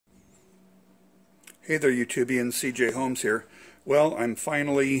Hey there, YouTubians, CJ Holmes here. Well, I'm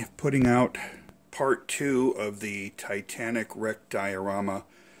finally putting out part 2 of the Titanic wreck diorama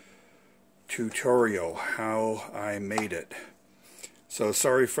tutorial, how I made it. So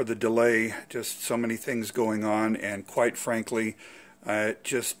sorry for the delay, just so many things going on, and quite frankly, it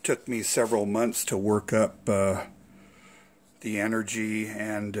just took me several months to work up the energy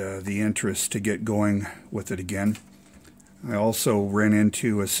and the interest to get going with it again. I also ran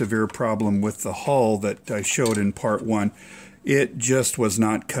into a severe problem with the hull that I showed in part 1. It just was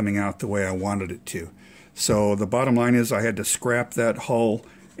not coming out the way I wanted it to. So the bottom line is I had to scrap that hull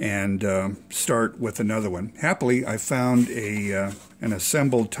and start with another one. Happily, I found an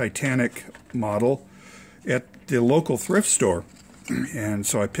assembled Titanic model at the local thrift store. And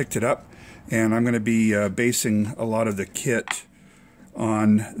so I picked it up, and I'm going to be basing a lot of the kit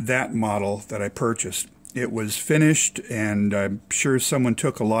on that model that I purchased. It was finished, and I'm sure someone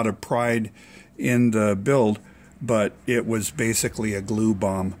took a lot of pride in the build, but it was basically a glue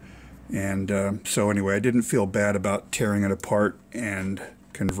bomb. And so anyway, I didn't feel bad about tearing it apart and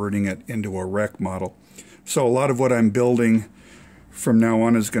converting it into a wreck model. So a lot of what I'm building from now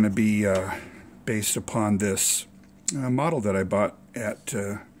on is going to be based upon this model that I bought at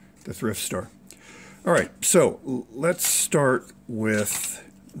the thrift store. All right, so let's start with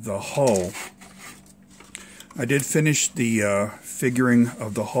the hull. I did finish the figuring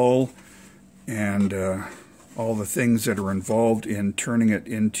of the hull and all the things that are involved in turning it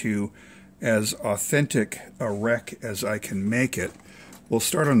into as authentic a wreck as I can make it. We'll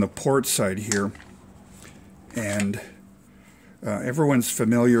start on the port side here, and everyone's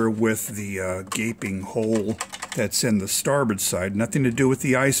familiar with the gaping hole that's in the starboard side. Nothing to do with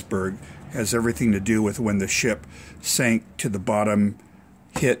the iceberg, has everything to do with when the ship sank to the bottom,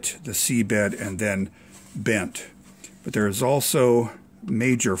 hit the seabed, and then bent. But there is also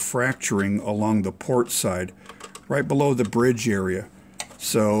major fracturing along the port side, right below the bridge area.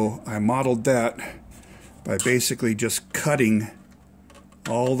 So I modeled that by basically just cutting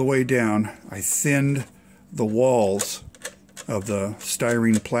all the way down. I thinned the walls of the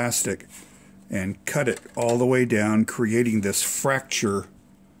styrene plastic and cut it all the way down, creating this fracture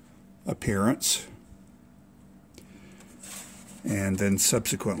appearance. And then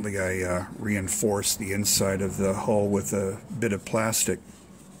subsequently I reinforced the inside of the hull with a bit of plastic.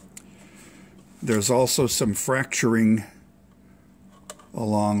 There's also some fracturing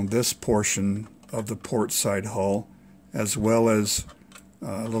along this portion of the port side hull, as well as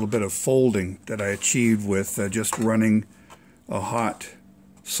a little bit of folding that I achieved with just running a hot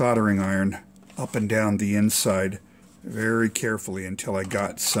soldering iron up and down the inside very carefully until I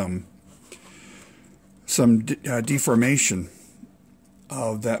got some deformation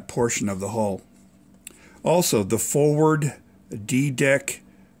of that portion of the hull. Also, the forward D-deck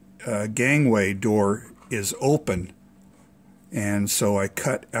gangway door is open, and so I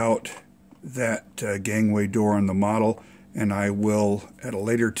cut out that gangway door on the model, and I will at a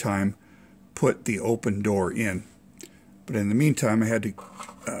later time put the open door in. But in the meantime, I had to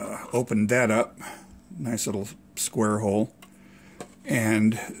open that up, nice little square hole,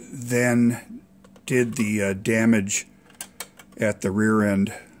 and then did the damage at the rear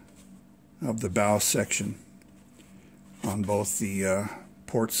end of the bow section on both the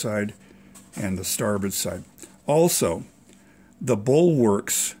port side and the starboard side. Also, the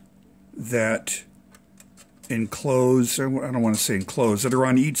bulwarks that enclose, I don't want to say enclose, that are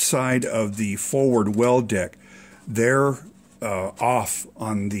on each side of the forward well deck, they're off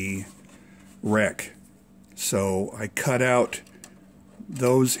on the wreck. So I cut out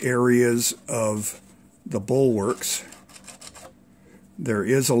those areas of the bulwarks. There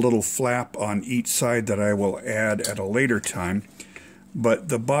is a little flap on each side that I will add at a later time. But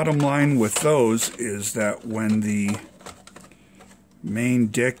the bottom line with those is that when the main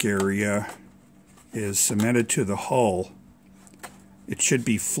deck area is cemented to the hull, it should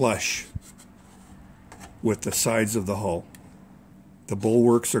be flush with the sides of the hull. The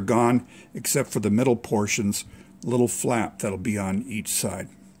bulwarks are gone, except for the middle portions, a little flap that'll be on each side.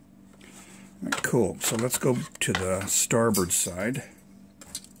 All right, cool. So let's go to the starboard side.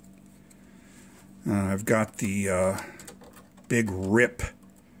 I've got the big rip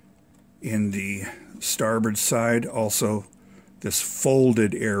in the starboard side, also this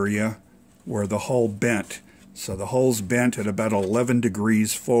folded area where the hull bent. So the hull's bent at about 11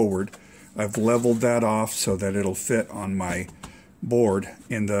 degrees forward. I've leveled that off so that it'll fit on my board.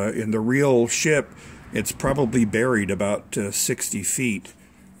 In the real ship, it's probably buried about 60 feet,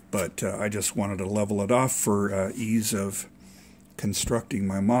 but I just wanted to level it off for ease of constructing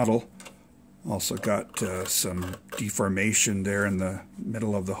my model. Also got some deformation there in the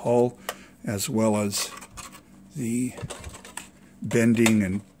middle of the hull. as well as the bending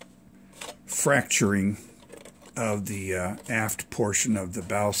and fracturing of the aft portion of the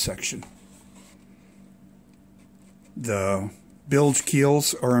bow section. The bilge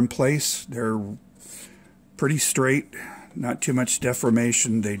keels are in place. They're pretty straight, not too much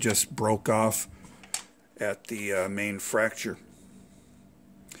deformation. They just broke off at the main fracture.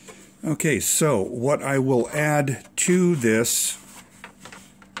 Okay, so what I will add to this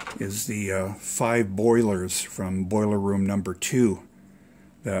is the 5 boilers from boiler room number 2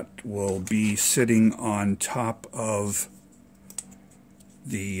 that will be sitting on top of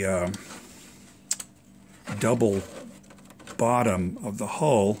the double bottom of the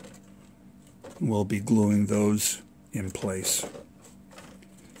hull. We'll be gluing those in place.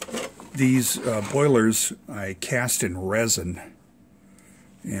 These boilers I cast in resin.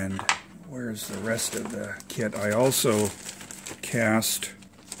 And where's the rest of the kit? I also cast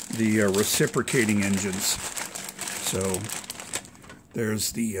the reciprocating engines. So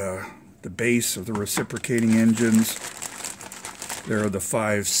there's the base of the reciprocating engines. There are the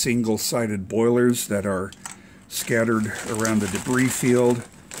 5 single-sided boilers that are scattered around the debris field,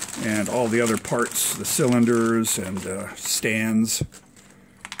 and all the other parts, the cylinders and stands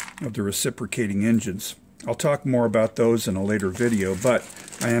of the reciprocating engines. I'll talk more about those in a later video, but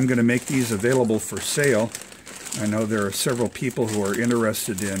I am going to make these available for sale. I know there are several people who are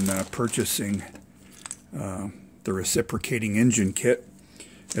interested in purchasing the reciprocating engine kit.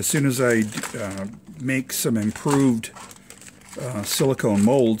 As soon as I make some improved silicone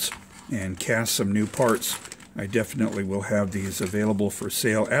molds and cast some new parts, I definitely will have these available for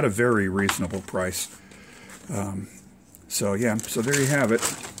sale at a very reasonable price. So yeah, so there you have it.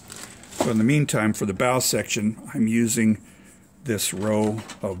 So in the meantime, for the bow section, I'm using this row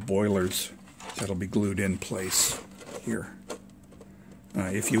of boilers that'll be glued in place here.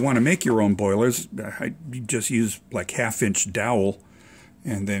 If you want to make your own boilers, you just use like 1/2-inch dowel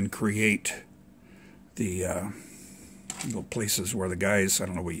and then create the little places where the guys, I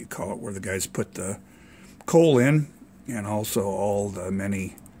don't know what you call it, where the guys put the coal in, and also all the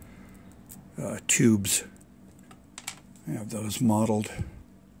many tubes. I have those modeled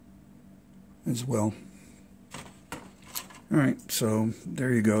as well. Alright, so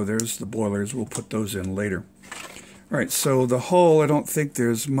there you go. There's the boilers. We'll put those in later. Alright, so the hull, I don't think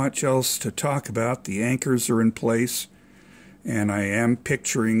there's much else to talk about. The anchors are in place, and I am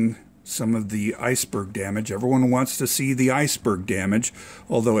picturing some of the iceberg damage. Everyone wants to see the iceberg damage,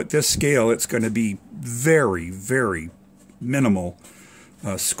 although at this scale it's going to be very, very minimal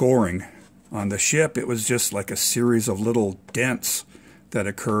scoring. On the ship, it was just like a series of little dents that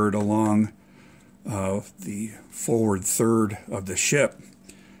occurred along the forward third of the ship.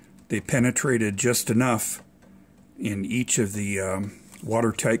 They penetrated just enough in each of the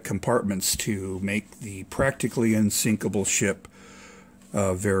watertight compartments to make the practically unsinkable ship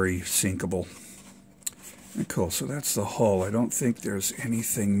very sinkable. Cool, so that's the hull. I don't think there's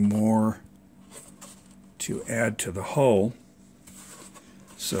anything more to add to the hull.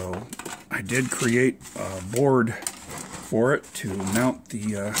 So I did create a board for it to mount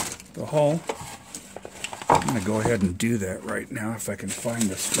the hull. I'm going to go ahead and do that right now if I can find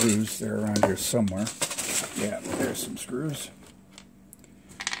the screws. They're around here somewhere. Yeah, there's some screws.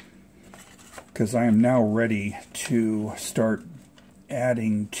 Because I am now ready to start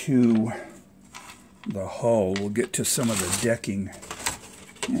adding to the hull. We'll get to some of the decking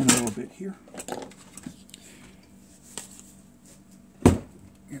in a little bit here.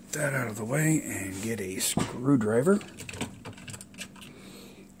 Get that out of the way and get a screwdriver.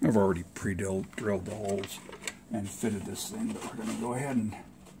 I've already pre-drilled the holes and fitted this thing, but we're going to go ahead and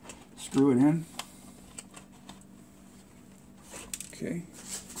screw it in. Okay.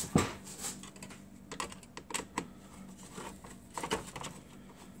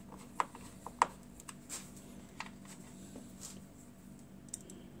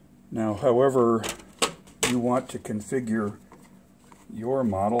 Now, however you want to configure your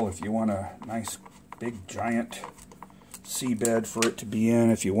model, if you want a nice big giant seabed for it to be in,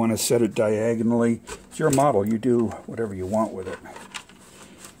 if you want to set it diagonally, it's your model. You do whatever you want with it.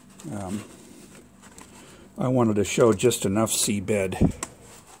 I wanted to show just enough seabed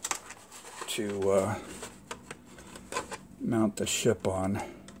to mount the ship on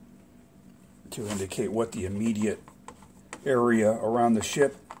to indicate what the immediate area around the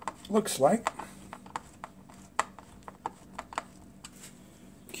ship looks like.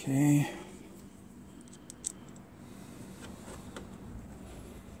 Okay.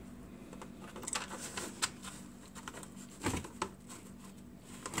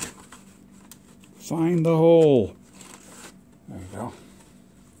 Find the hole. There you go.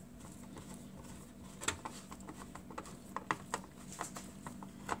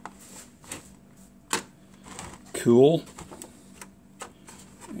 cool.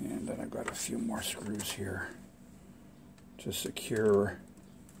 And then I've got a few more screws here to secure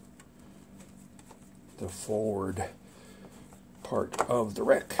the forward part of the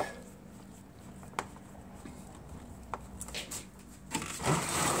wreck.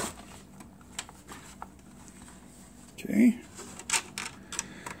 Okay.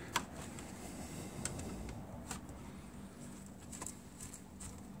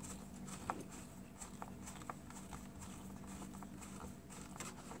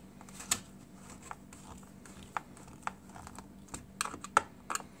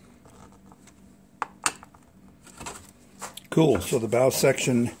 Cool, so the bow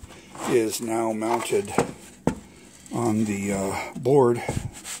section is now mounted on the board.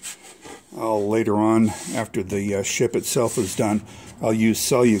 I'll later on, after the ship itself is done, I'll use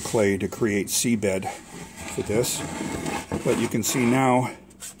celluclay to create seabed for this. But you can see now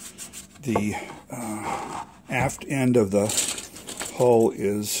the aft end of the hull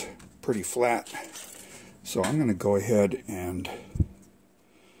is pretty flat. So I'm going to go ahead and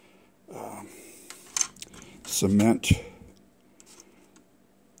cement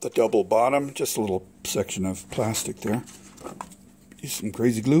the double bottom, just a little section of plastic there. Use some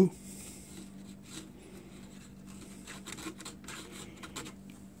crazy glue.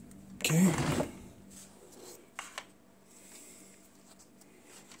 Okay.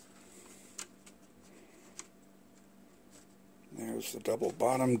 There's the double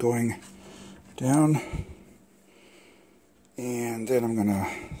bottom going down. And then I'm going to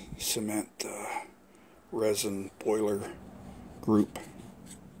cement the resin boiler group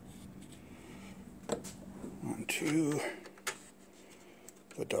onto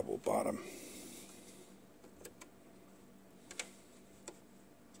the double bottom.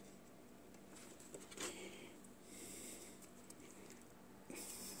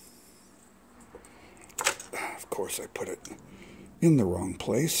 Of course, I put it in the wrong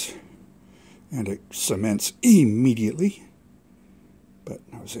place and it cements immediately, but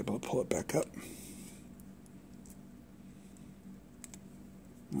I was able to pull it back up.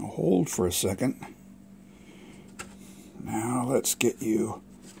 Now hold for a second. Now let's get you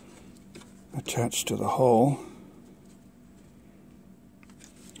attached to the hull.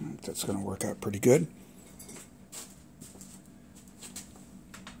 I think that's going to work out pretty good.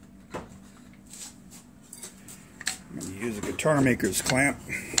 I'm going to use a guitar maker's clamp.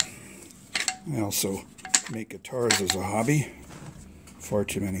 I also make guitars as a hobby. Far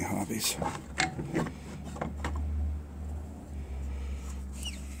too many hobbies.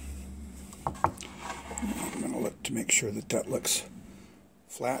 I'm going to look to make sure that that looks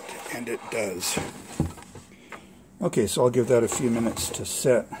flat, and it does. Okay, so I'll give that a few minutes to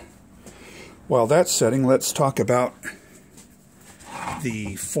set. While that's setting, let's talk about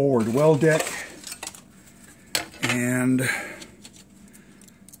the forward well deck and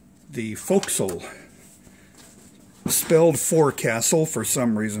the forecastle. Spelled forecastle for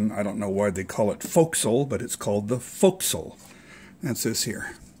some reason. I don't know why they call it forecastle, but it's called the forecastle. That's this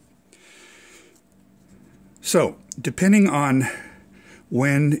here. So, depending on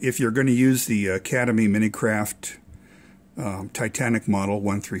when, if you're going to use the Academy Minicraft Titanic model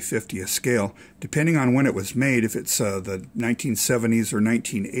 1/350th scale, depending on when it was made, if it's the 1970s or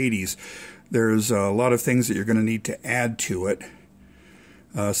 1980s, there's a lot of things that you're going to need to add to it.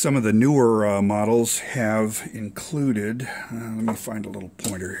 Some of the newer models have included, let me find a little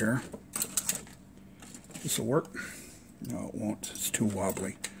pointer here. This will work? No, it won't. It's too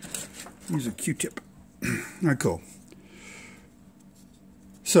wobbly. Use a Q-tip. Alright, cool.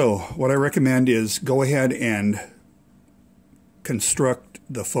 So, what I recommend is go ahead and construct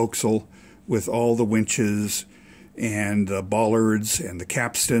the forecastle with all the winches and the bollards and the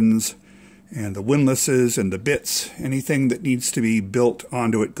capstans and the windlasses and the bits. Anything that needs to be built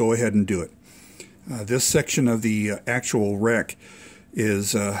onto it, go ahead and do it. This section of the actual wreck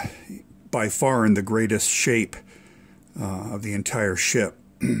is by far in the greatest shape of the entire ship.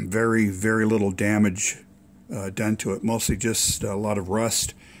 Very, very little damage done to it. Mostly just a lot of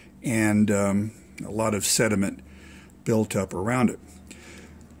rust and a lot of sediment built up around it.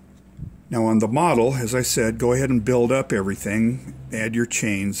 Now on the model, as I said, go ahead and build up everything, add your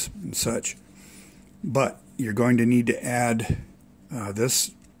chains and such. But you're going to need to add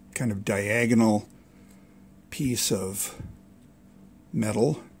this kind of diagonal piece of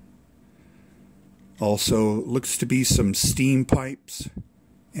metal. Also looks to be some steam pipes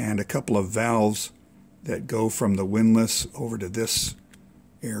and a couple of valves that go from the windlass over to this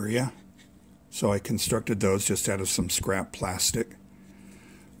area. So I constructed those just out of some scrap plastic.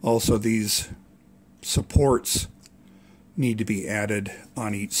 Also, these supports need to be added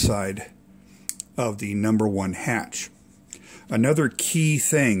on each side of the number 1 hatch. Another key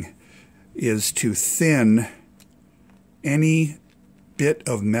thing is to thin any bit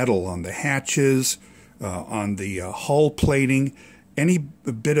of metal on the hatches, on the hull plating. Any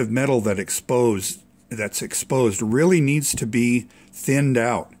bit of metal that's exposed really needs to be thinned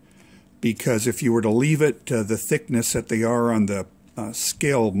out, because if you were to leave it the thickness that they are on the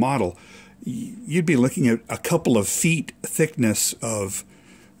scale model, you'd be looking at a couple of feet thickness of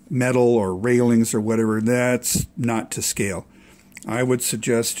metal or railings or whatever. That's not to scale. I would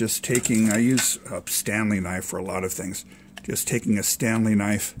suggest just taking, I use a Stanley knife for a lot of things, just taking a Stanley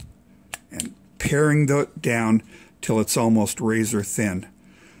knife and paring it down till it's almost razor thin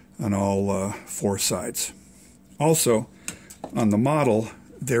on all 4 sides. Also, on the model,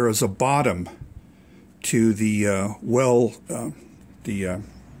 there is a bottom to the the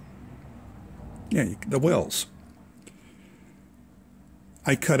wells.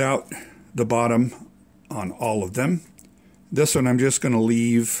 I cut out the bottom on all of them. This one I'm just going to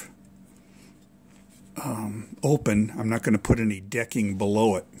leave open. I'm not going to put any decking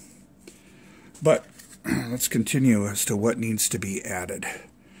below it. But let's continue as to what needs to be added.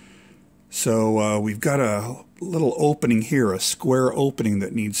 So we've got a little opening here, a square opening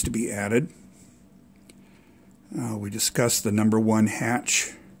that needs to be added. We discussed the number 1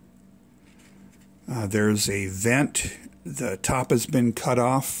 hatch. There's a vent. The top has been cut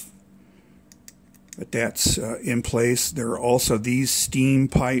off, but that's in place. There are also these steam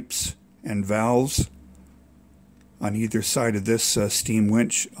pipes and valves on either side of this steam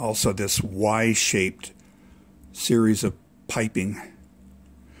winch. Also this Y-shaped series of piping.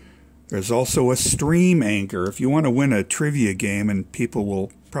 There's also a stream anchor. If you want to win a trivia game, and people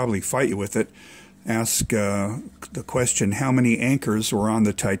will probably fight you with it, ask the question, how many anchors were on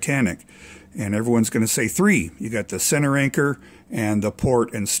the Titanic? And everyone's going to say 3. You got the center anchor and the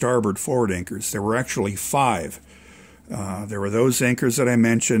port and starboard forward anchors. There were actually 5. There were those anchors that I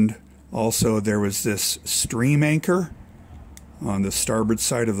mentioned. Also, there was this stream anchor on the starboard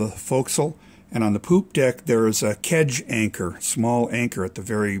side of the forecastle. And on the poop deck, there is a kedge anchor, small anchor at the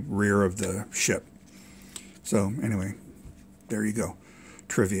very rear of the ship. So anyway, there you go.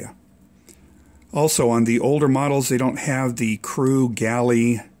 Trivia. Also, on the older models, they don't have the crew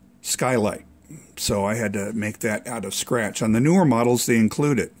galley skylight, so I had to make that out of scratch. On the newer models, they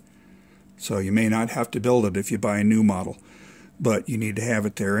include it, so you may not have to build it if you buy a new model, but you need to have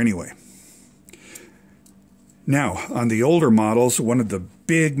it there anyway. Now, on the older models, one of the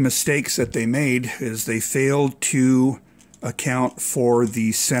big mistakes that they made is they failed to account for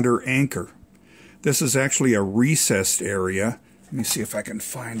the center anchor. This is actually a recessed area. Let me see if I can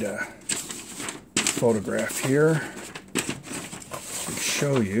find a photograph here to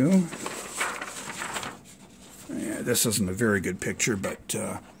show you. Yeah, this isn't a very good picture, but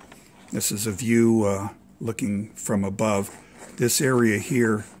this is a view looking from above. This area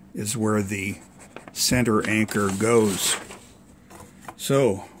here is where the center anchor goes.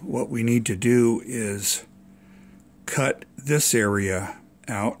 So what we need to do is cut this area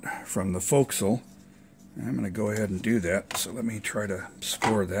out from the forecastle. I'm going to go ahead and do that, so let me try to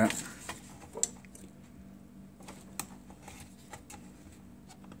score that.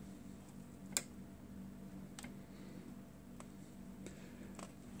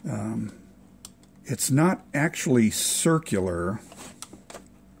 It's not actually circular.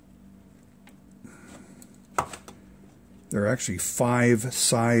 There are actually 5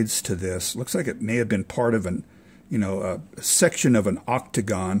 sides to this. Looks like it may have been part of a section of an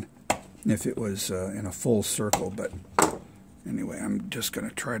octagon if it was in a full circle. But anyway, I'm just going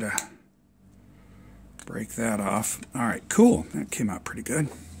to try to break that off. All right, cool. That came out pretty good.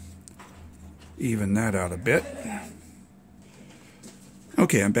 Even that out a bit.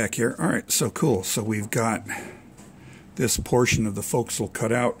 Okay, I'm back here. All right, so cool. So we've got this portion of the forecastle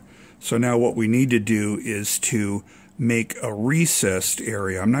cut out. So now what we need to do is to make a recessed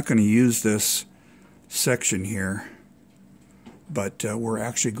area. I'm not going to use this section here, but we're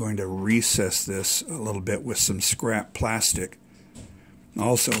actually going to recess this a little bit with some scrap plastic.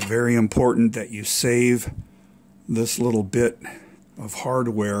 Also, very important that you save this little bit of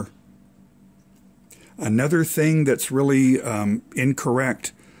hardware. Another thing that's really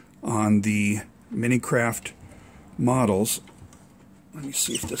incorrect on the Minicraft models, let me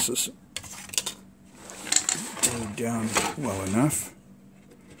see if this is glued down well enough.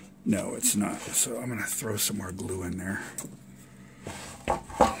 No, it's not. So I'm going to throw some more glue in there.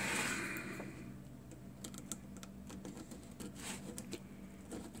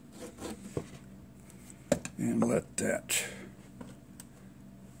 And let that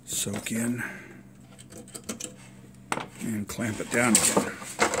soak in. And clamp it down again.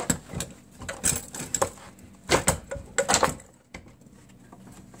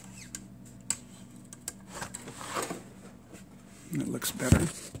 looks better.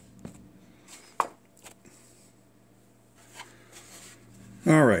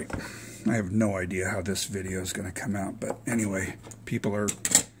 All right. I have no idea how this video is going to come out, but anyway, people are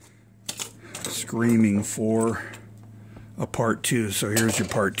screaming for a part 2, so here's your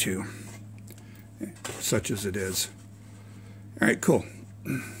part 2, such as it is. All right, cool.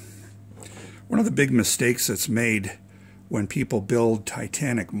 One of the big mistakes that's made when people build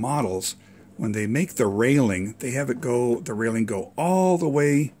Titanic models, when they make the railing, they have the railing go all the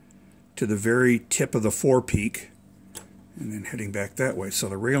way to the very tip of the forepeak, and then heading back that way. So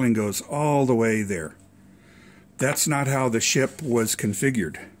the railing goes all the way there. That's not how the ship was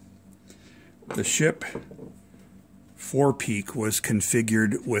configured. The ship forepeak was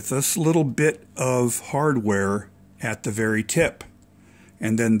configured with this little bit of hardware at the very tip.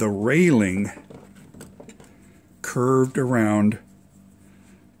 And then the railing curved around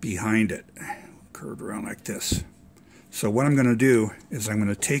behind it. Curved around like this. So what I'm going to do is I'm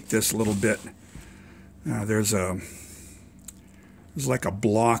going to take this little bit. There's like a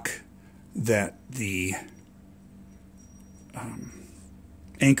block that the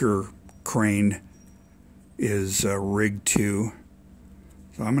anchor crane is rigged to.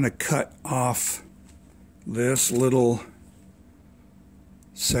 So I'm going to cut off this little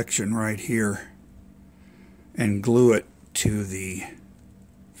section right here and glue it to the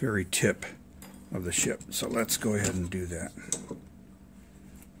very tip of the ship. So let's go ahead and do that.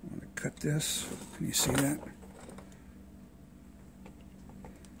 I'm going to cut this. Can you see that?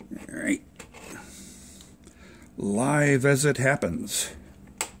 All right. Live as it happens.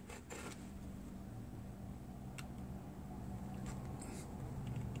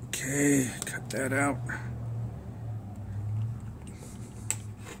 Okay, cut that out.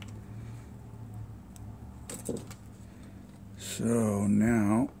 So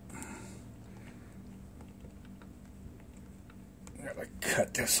now, I'm going to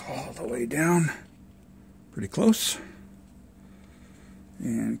cut this all the way down, pretty close,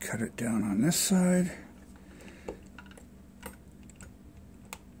 and cut it down on this side.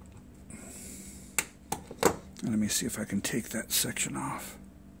 Let me see if I can take that section off.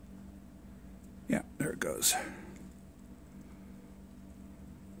 Yeah, there it goes.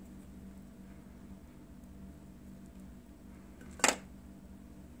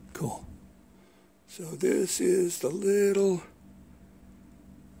 Cool. So this is the little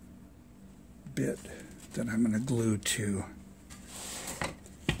bit that I'm going to glue to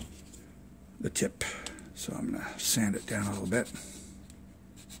the tip. So I'm going to sand it down a little bit.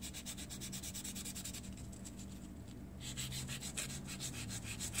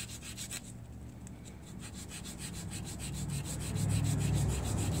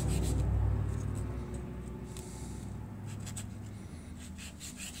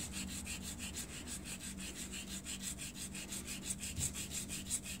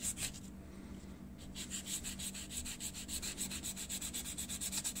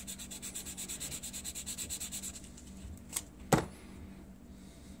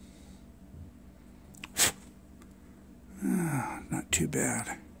 Not too bad.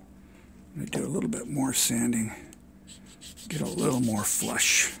 I'm going to do a little bit more sanding, get a little more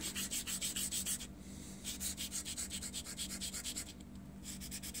flush.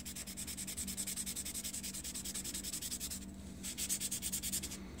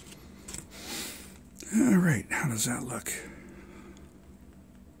 All right, how does that look?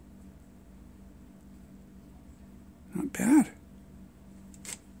 Not bad.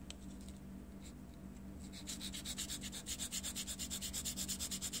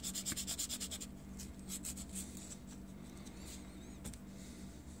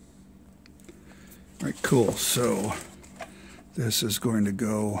 All right, cool. So this is going to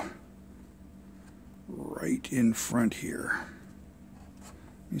go right in front here.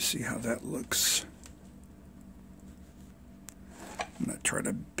 Let me see how that looks. I'm going to try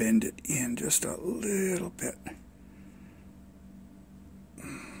to bend it in just a little bit.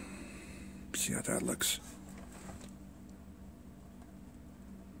 See how that looks.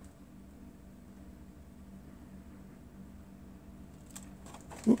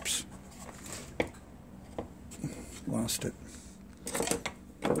 Whoops. Lost it.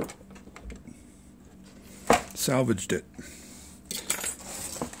 Salvaged it.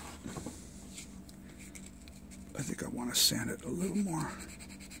 I think I want to sand it a little more.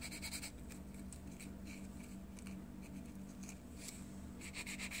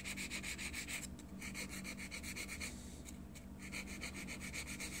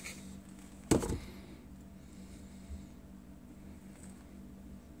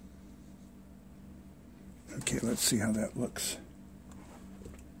 Okay, let's see how that looks.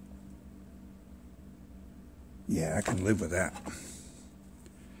 Yeah, I can live with that.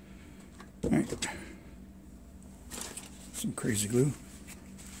 Alright. Some crazy glue.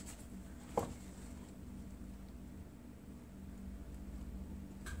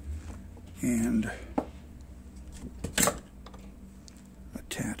 And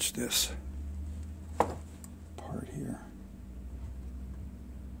attach this part here.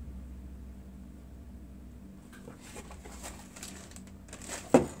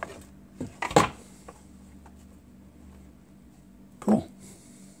 Cool.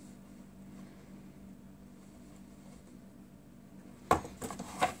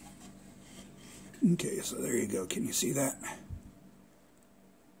 Okay, so there you go. Can you see that?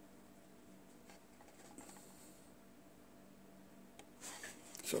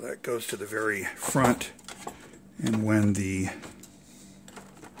 So that goes to the very front, and when the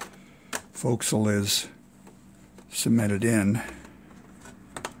forecastle is cemented in,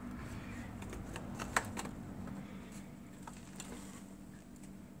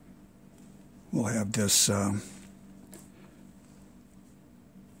 we'll have this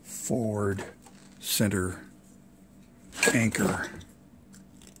forward center anchor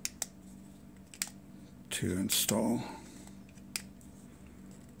to install.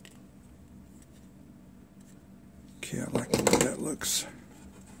 Okay, I like the way that looks.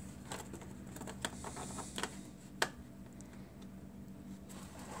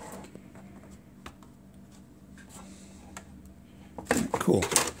 Cool.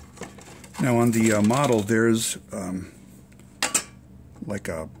 Now on the model, there's like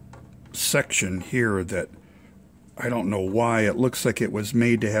a section here that I don't know why. It looks like it was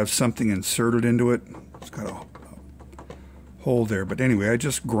made to have something inserted into it. It's got a hole there. But anyway, I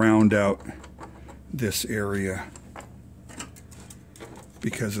just ground out this area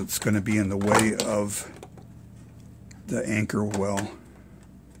because it's going to be in the way of the anchor well.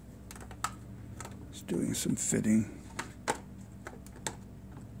 Just doing some fitting.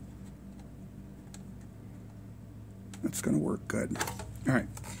 That's going to work good. All right,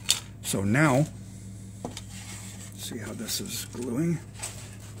 so now, see how this is gluing.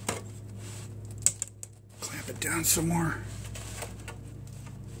 Clamp it down some more.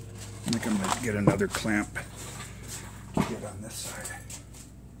 I think I'm going to get another clamp to get on this side.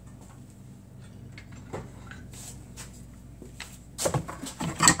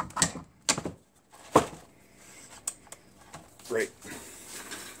 Great.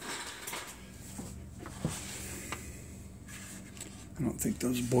 I don't think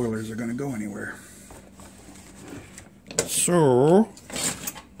those boilers are going to go anywhere. So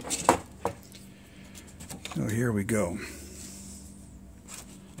here we go.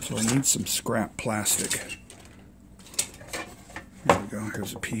 So I need some scrap plastic. Here we go.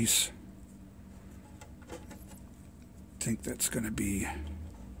 Here's a piece. I think that's going to be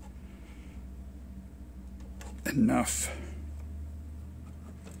enough.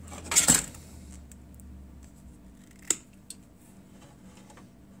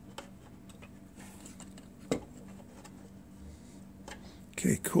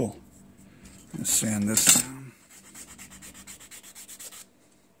 Okay, cool. I'm going to sand this down.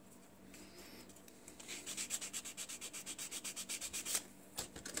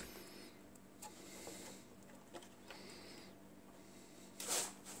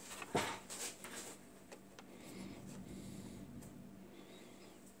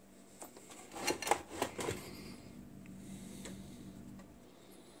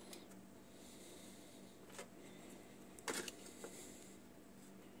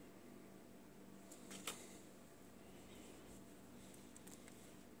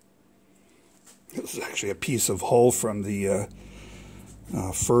 This is actually a piece of hull from the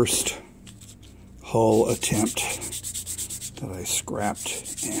first hull attempt that I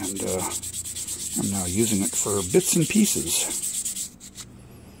scrapped, and I'm now using it for bits and pieces.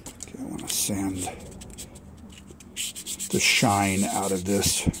 Okay, I want to sand the shine out of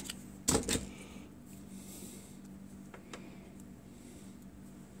this.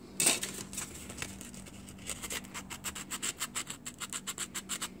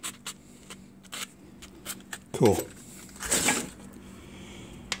 Cool.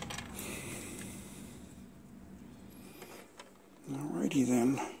 Alrighty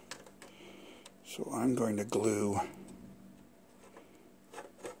then. So I'm going to glue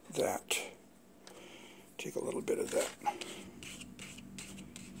that. Take a little bit of that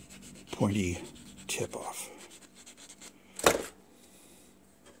pointy tip off.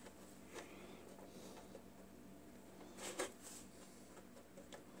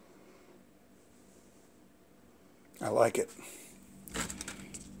 I like it.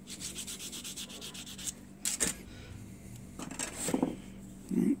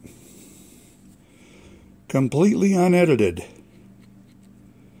 Completely unedited.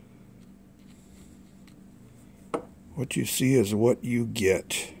 what you see is what you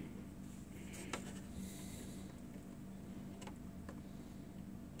get.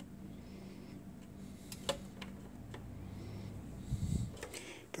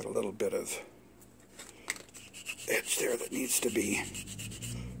 Got a little bit of edge there that needs to be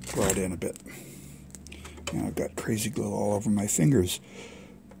brought in a bit. Now I've got crazy glue all over my fingers,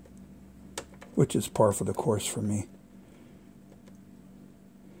 which is par for the course for me.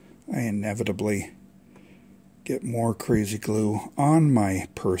 I inevitably get more crazy glue on my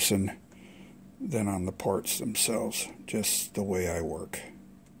person than on the parts themselves. Just the way I work.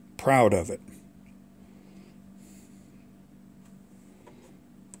 Proud of it.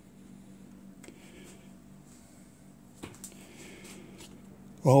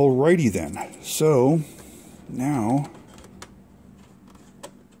 Alrighty then. So now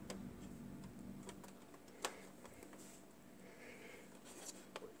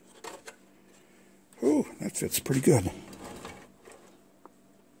ooh, that fits pretty good.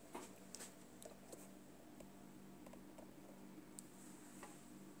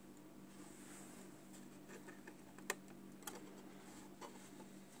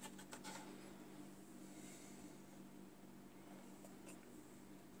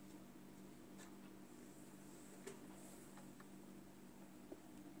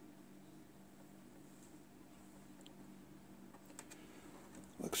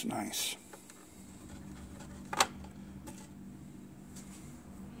 Looks nice.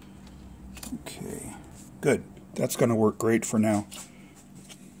 Okay, good. That's going to work great for now.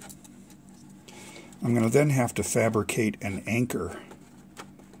 I'm going to then have to fabricate an anchor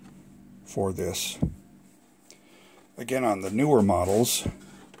for this. Again, on the newer models,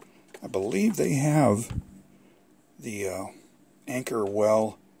 I believe they have the anchor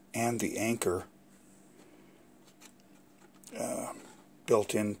well and the anchor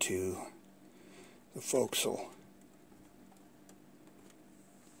built into the forecastle.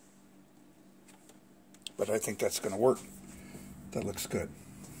 But I think that's going to work. That looks good.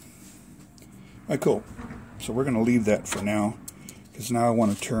 All right, cool. So we're going to leave that for now, because now I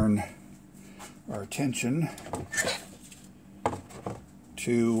want to turn our attention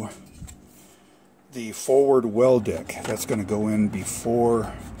to the forward well deck. That's going to go in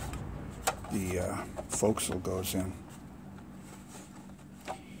before the forecastle goes in.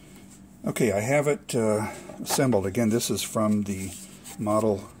 Okay, I have it assembled. Again, this is from the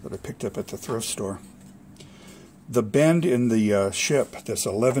model that I picked up at the thrift store. The bend in the ship, this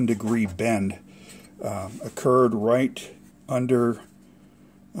 11-degree bend, occurred right under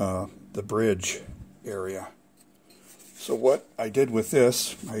the bridge area. So what I did with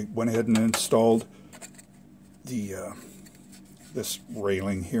this, I went ahead and installed the this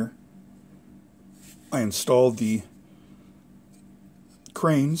railing here. I installed the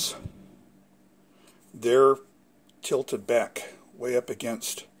cranes. They're tilted back way up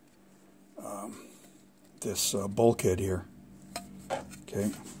against this bulkhead here.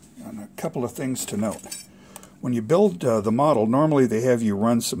 Okay, and a couple of things to note. When you build the model, normally they have you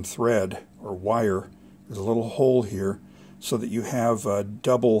run some thread or wire. There's a little hole here so that you have a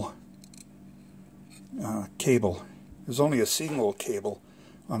double cable. There's only a single cable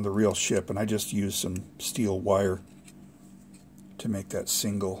on the real ship, and I just used some steel wire to make that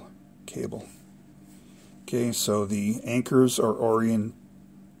single cable. Okay, so the anchors are oriented.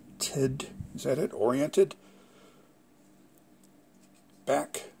 Is that it? Oriented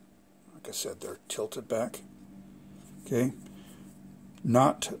back. Like I said, they're tilted back. Okay.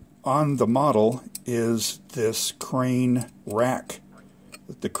 Not on the model is this crane rack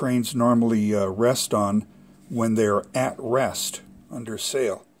that the cranes normally rest on when they're at rest under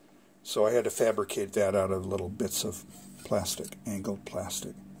sail. So I had to fabricate that out of little bits of plastic, angled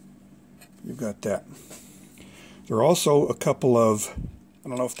plastic. You've got that. There are also a couple of, I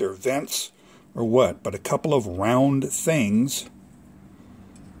don't know if they're vents or what, but a couple of round things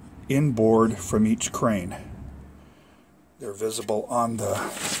inboard from each crane. They're visible on the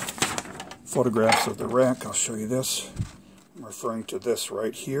photographs of the wreck. I'll show you this. I'm referring to this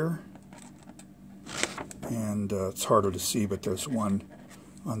right here. And it's harder to see, but there's one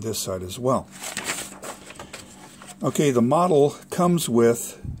on this side as well. Okay, the model comes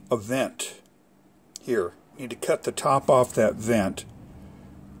with a vent here. You need to cut the top off that vent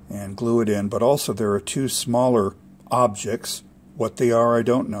and glue it in, but also there are two smaller objects. What they are, I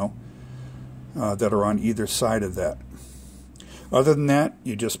don't know, that are on either side of that. Other than that,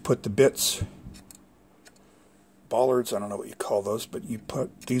 you just put the bits, bollards, I don't know what you call those, but you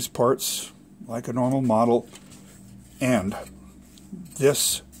put these parts like a normal model, and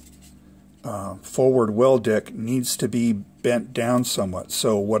this forward well deck needs to be bent down somewhat.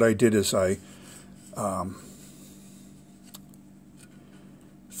 So what I did is I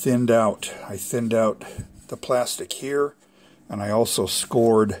thinned out. I thinned out the plastic here, and I also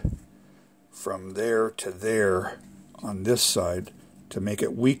scored from there to there on this side to make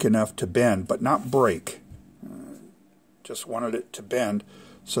it weak enough to bend, but not break. Just wanted it to bend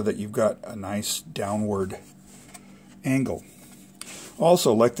so that you've got a nice downward angle.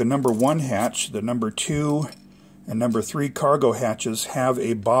 Also, like the number 1 hatch, the number 2 and number 3 cargo hatches have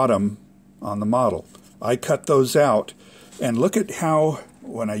a bottom on the model. I cut those out, and look at how,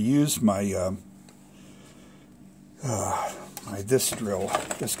 when I used my this drill,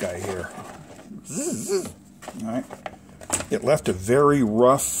 this guy here, all right, it left a very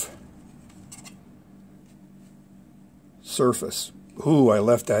rough surface. Ooh, I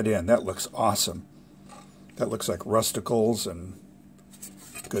left that in. That looks awesome. That looks like rusticles and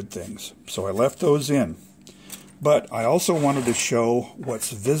good things. So I left those in. But I also wanted to show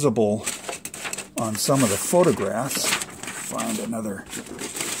what's visible on some of the photographs. Find another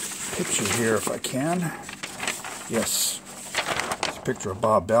picture here if I can. Yes, it's a picture of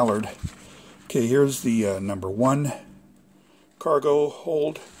Bob Ballard. Okay, here's the number 1 cargo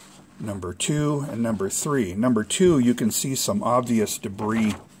hold, number 2, and number 3. Number 2, you can see some obvious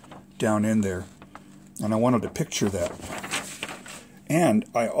debris down in there, and I wanted to picture that. And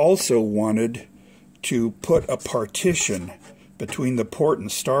I also wanted to put a partition between the port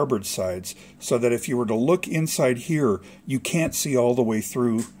and starboard sides so that if you were to look inside here, you can't see all the way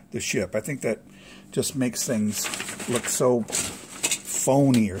through the ship. I think that just makes things look so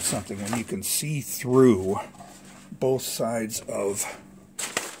phony or something, and you can see through both sides of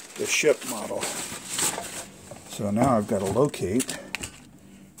the ship model. So now I've got to locate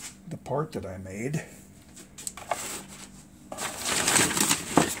the part that I made.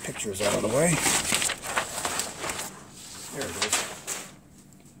 This picture's out of the way. There it is.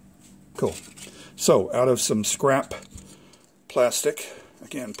 Cool. So, out of some scrap plastic,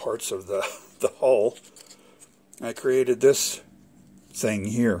 again, parts of the hull, I created this thing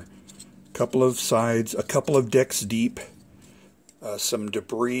here. A couple of sides, a couple of decks deep, some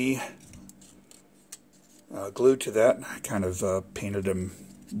debris glued to that. I kind of painted them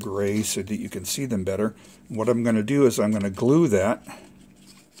gray so that you can see them better. And what I'm going to do is I'm going to glue that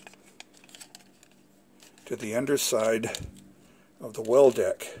to the underside of the well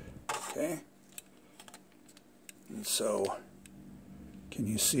deck. Okay? And so, can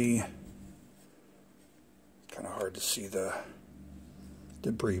you see? Kind of hard to see the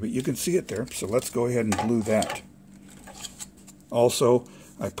debris, but you can see it there. So let's go ahead and glue that. Also,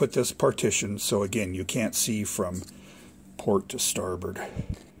 I put this partition so again you can't see from port to starboard.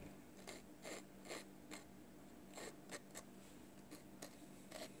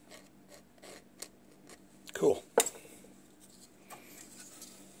 Cool.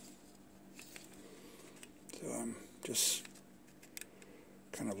 So I'm just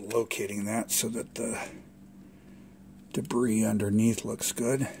kind of locating that so that the debris underneath looks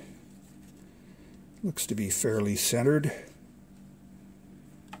good. Looks to be fairly centered.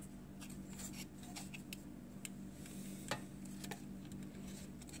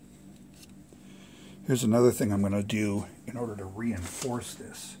 Here's another thing I'm going to do in order to reinforce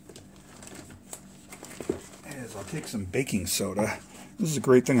this. Is I'll take some baking soda. This is a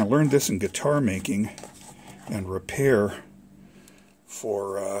great thing. I learned this in guitar making and repair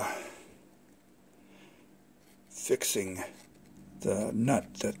for fixing the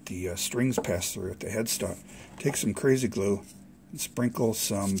nut that the strings pass through at the headstock. Take some crazy glue and sprinkle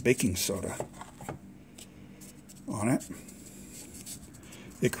some baking soda on it.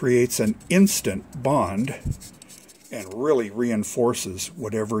 It creates an instant bond and really reinforces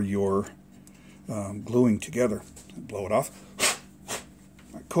whatever you're gluing together. Blow it off.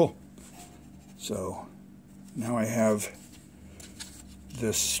 All right, cool. So now I have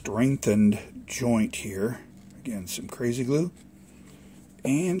this strengthened joint here. Again, some crazy glue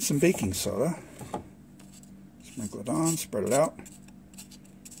and some baking soda. Sprinkle it on, spread it out.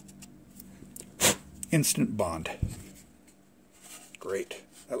 Instant bond. Great.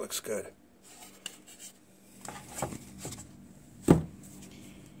 That looks good.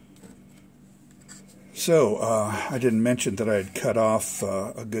 So, I didn't mention that I had cut off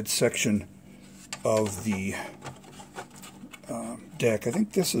a good section of the deck. I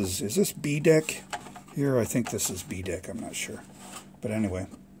think this is this B deck here? I think this is B deck, I'm not sure. But anyway,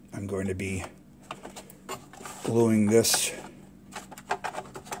 I'm going to be gluing this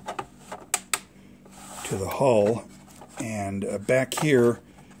to the hull, and back here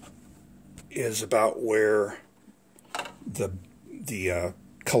is about where the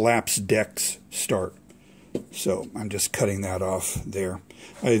collapsed decks start. So I'm just cutting that off there.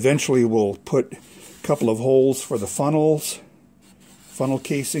 I eventually will put a couple of holes for the funnels funnel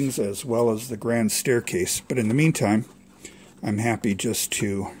casings as well as the grand staircase. But in the meantime, I'm happy just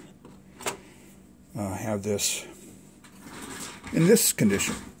to have this in this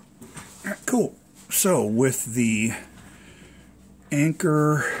condition. Cool. So with the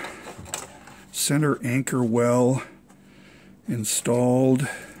center anchor well installed,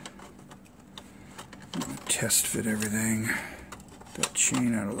 I'm going to test fit everything. That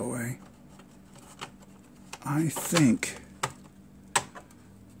chain out of the way. I think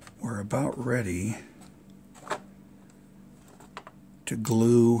we're about ready to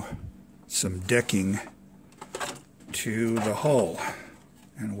glue some decking to the hull,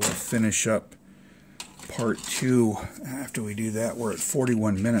 and we'll finish up part 2 after we do that. We're at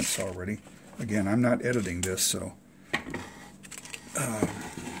 41 minutes already. Again, I'm not editing this, so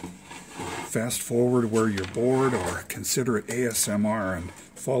fast forward where you're bored, or consider it ASMR and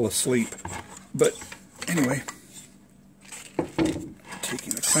fall asleep. But anyway,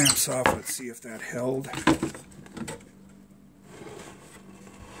 taking the clamps off, let's see if that held.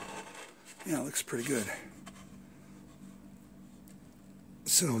 Yeah, it looks pretty good.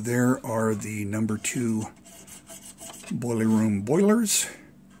 So there are the number 2 boiler room boilers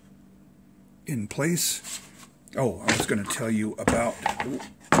in place. Oh, I was going to tell you about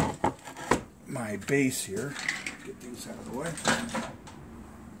my base here. Get these out of the way.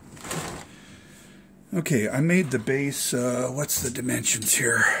 Okay, I made the base, what's the dimensions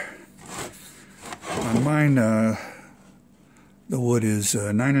here? On mine, the wood is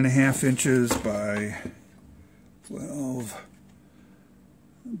 9.5 inches by 12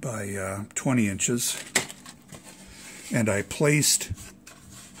 by 20 inches. And I placed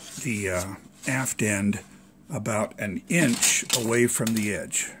the aft end about an inch away from the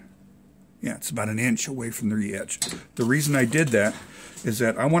edge. Yeah, it's about an inch away from the edge. The reason I did that is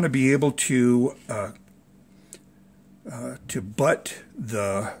that I want to be able to butt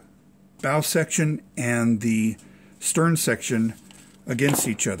the bow section and the stern section against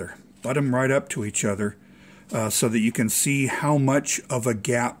each other. Butt them right up to each other so that you can see how much of a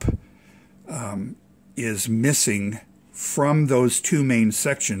gap is missing from those 2 main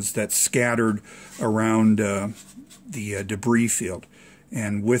sections that's scattered around the debris field.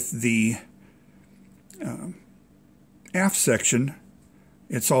 And with the aft section,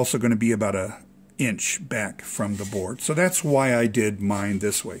 it's also going to be about an inch back from the board. So that's why I did mine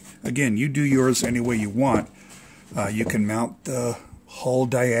this way. Again, you do yours any way you want. You can mount the hull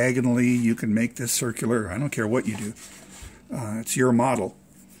diagonally. You can make this circular. I don't care what you do. It's your model.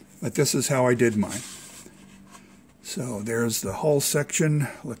 But this is how I did mine. So there's the hull section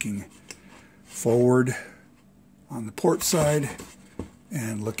looking forward on the port side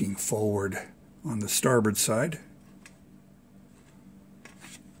and looking forward on the starboard side.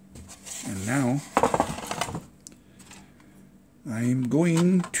 And now I'm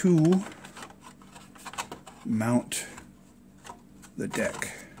going to mount the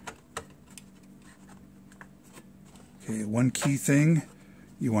deck. Okay, one key thing,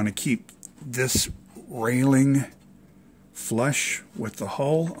 you want to keep this railing flush with the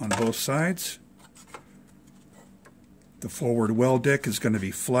hull on both sides. The forward well deck is going to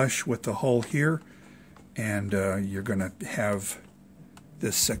be flush with the hull here, and you're going to have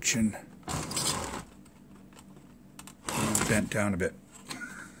this section bent down a bit.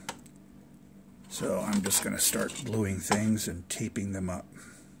 So I'm just going to start gluing things and taping them up.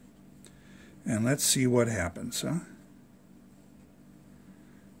 And let's see what happens, huh?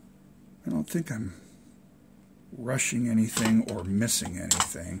 I don't think I'm rushing anything or missing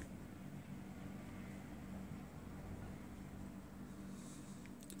anything.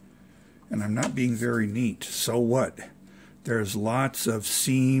 And I'm not being very neat. So what? There's lots of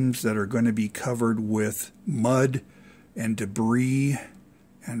seams that are going to be covered with mud and debris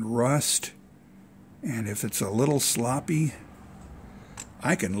and rust. And if it's a little sloppy,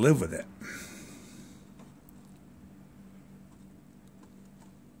 I can live with it.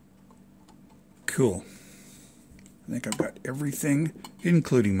 Cool. I think I've got everything,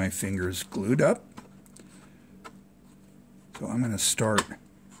 including my fingers, glued up. So I'm going to start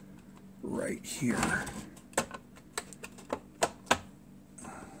right here.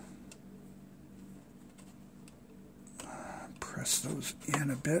 Press those in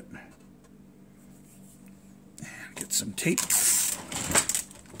a bit. And get some tape.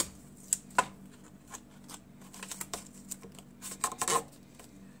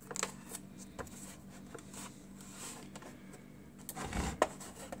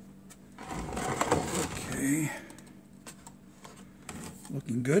 Okay.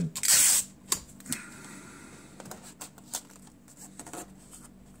 Looking good.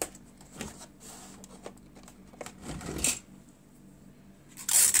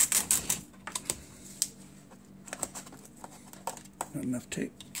 enough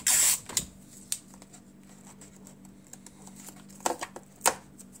tape.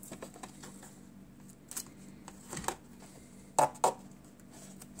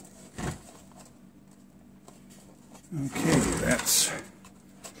 Okay, that's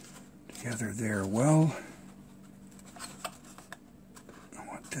together there well. I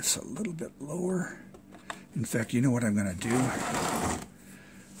want this a little bit lower. In fact, you know what I'm going to do?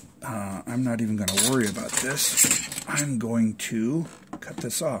 I'm not even going to worry about this. I'm going to cut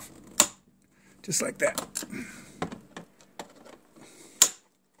this off. Just like that.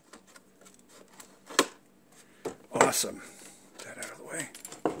 Awesome. Get that out of the way.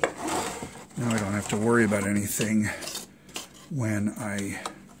 Now I don't have to worry about anything when I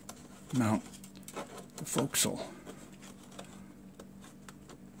mount the forecastle.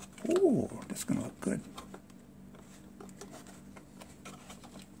 Ooh, that's going to look good.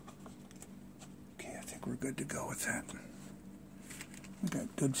 Okay, I think we're good to go with that. We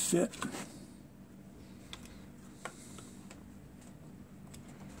got good fit.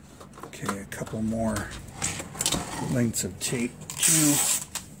 Okay, a couple more lengths of tape to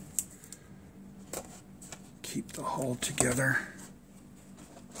keep the hull together.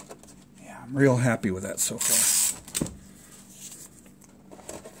 Yeah, I'm real happy with that so far.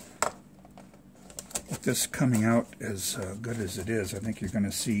 With this coming out as good as it is, I think you're going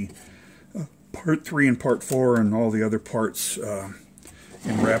to see part 3 and part 4 and all the other parts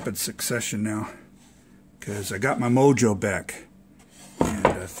in rapid succession now, because I got my mojo back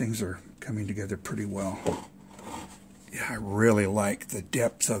and things are coming together pretty well. Yeah, I really like the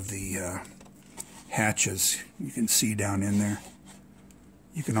depth of the hatches you can see down in there.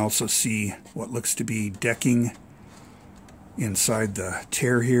 You can also see what looks to be decking inside the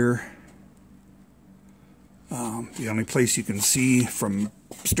tear here. The only place you can see from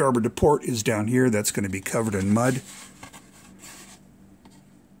starboard to port is down here. That's going to be covered in mud.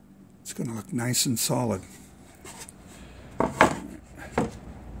 It's going to look nice and solid.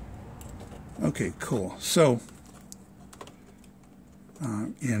 Okay, cool. So,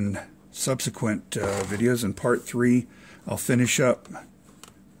 in subsequent videos, in part 3, I'll finish up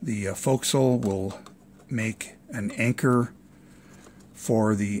the forecastle. We'll make an anchor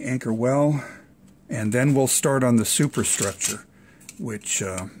for the anchor well, and then we'll start on the superstructure, which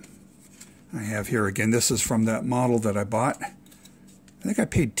I have here. Again, this is from that model that I bought. I think I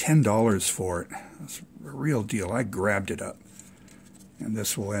paid $10 for it. It's a real deal. I grabbed it up. And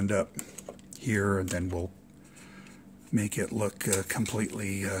this will end up here, and then we'll make it look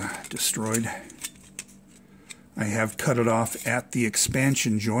completely destroyed. I have cut it off at the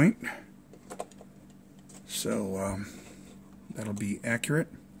expansion joint, so that'll be accurate.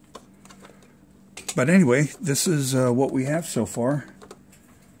 But anyway, this is what we have so far.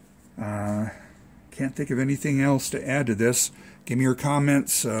 Can't think of anything else to add to this. Give me your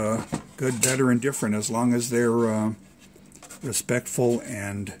comments, good, better, and different, as long as they're respectful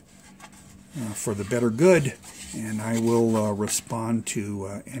and for the better good, and I will respond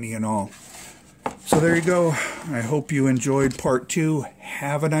to any and all. So there you go. I hope you enjoyed part 2.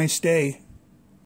 Have a nice day.